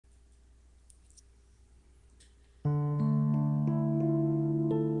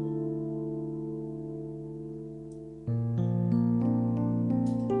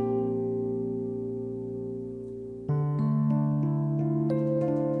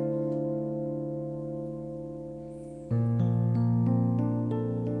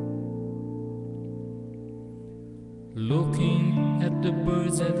the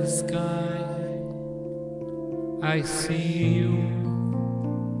birds in the sky, I see you.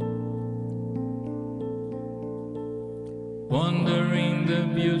 Wondering the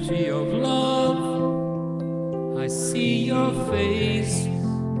beauty of love, I see your face.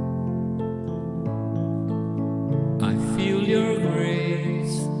 I feel your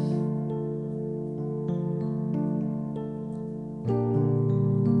grace.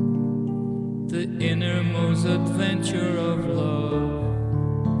 The innermost adventure of love.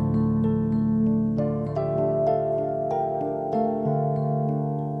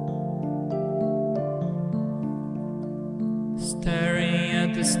 Staring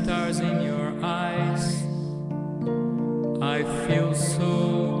at the stars in your eyes, I feel so.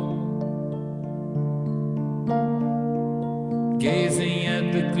 Gazing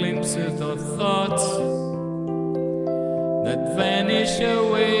at the glimpses of thoughts that vanish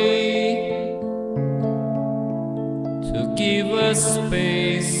away to give us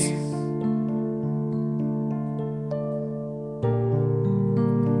space.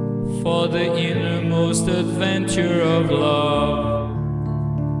 For the innermost adventure of love.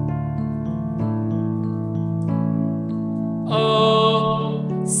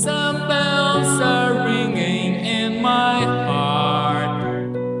 Oh, some bells are ringing in my heart,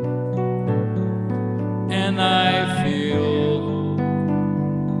 and I feel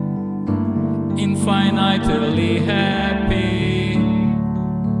infinitely happy.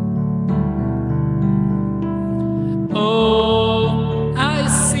 Oh, I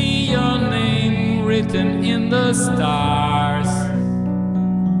see your name written in the stars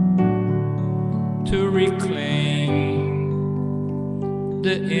to reclaim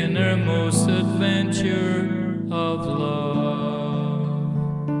the innermost adventure of love.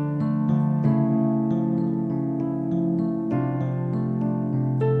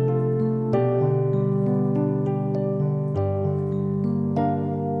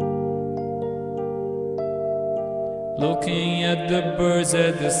 Looking at the birds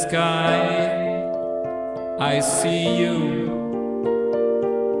at the sky, I see you.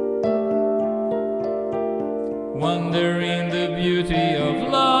 Wondering the beauty of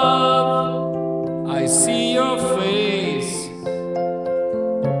love, I see your face.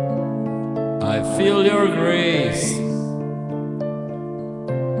 I feel your grace.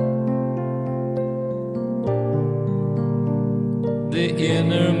 The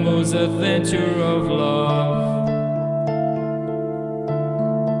innermost adventure of love.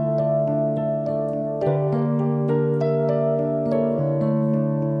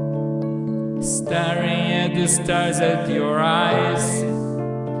 Staring at the stars at your eyes,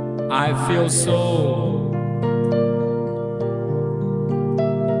 I feel so.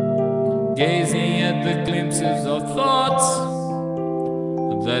 Gazing at the glimpses of thoughts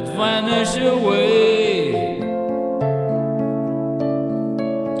that vanish away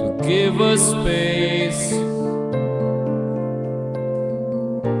to give us space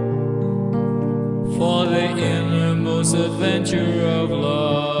for the innermost adventure of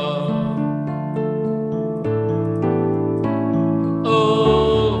love.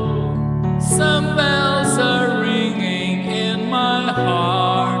 Some bells are ringing in my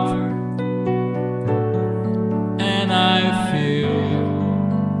heart, and I feel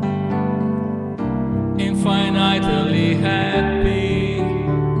infinitely happy.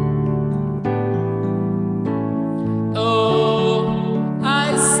 Oh,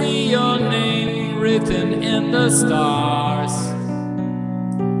 I see your name written in the stars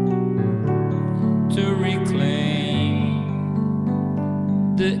to reclaim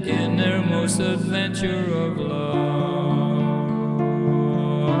the innermost adventure of love.